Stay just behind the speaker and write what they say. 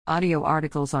Audio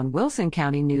articles on Wilson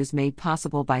County News made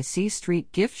possible by C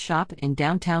Street Gift Shop in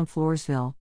downtown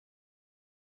Floresville.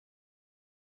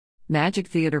 Magik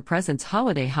Theatre presents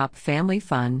Holiday Hop Family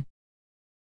Fun.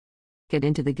 Get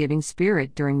into the giving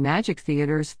spirit during Magik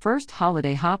Theatre's first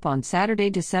Holiday Hop on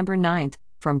Saturday, December 9th,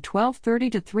 from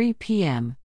 12:30 to 3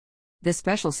 p.m. This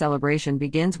special celebration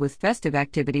begins with festive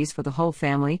activities for the whole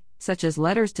family, such as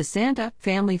letters to Santa,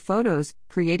 family photos,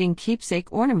 creating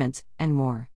keepsake ornaments, and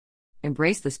more.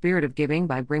 Embrace the spirit of giving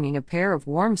by bringing a pair of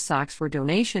warm socks for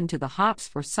donation to the Hops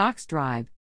for Socks drive.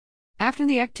 After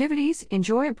the activities,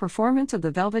 enjoy a performance of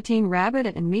the Velveteen Rabbit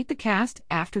and meet the cast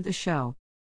after the show.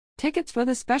 Tickets for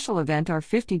the special event are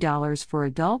 $50 for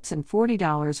adults and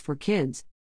 $40 for kids.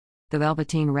 The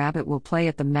Velveteen Rabbit will play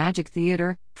at the Magik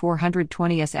Theatre,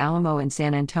 420 S Alamo in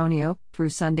San Antonio, through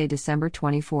Sunday, December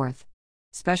 24th.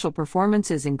 Special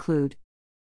performances include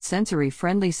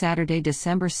Sensory-Friendly Saturday,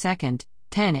 December 2nd,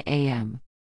 10 a.m.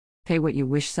 Pay What You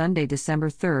Wish Sunday, December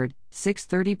 3rd,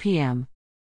 6:30 p.m.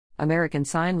 American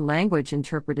Sign Language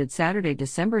Interpreted Saturday,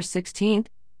 December 16th,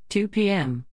 2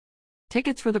 p.m.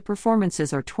 Tickets for the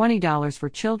performances are $20 for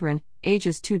children,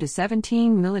 ages 2 to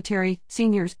 17, military,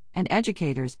 seniors, and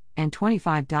educators, and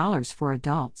 $25 for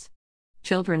adults.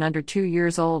 Children under 2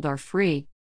 years old are free.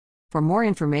 For more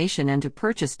information and to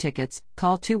purchase tickets,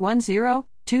 call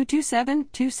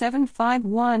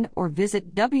 210-227-2751 or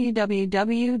visit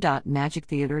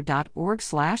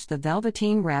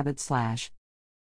www.magiktheatre.org/thevelveteenrabbit/.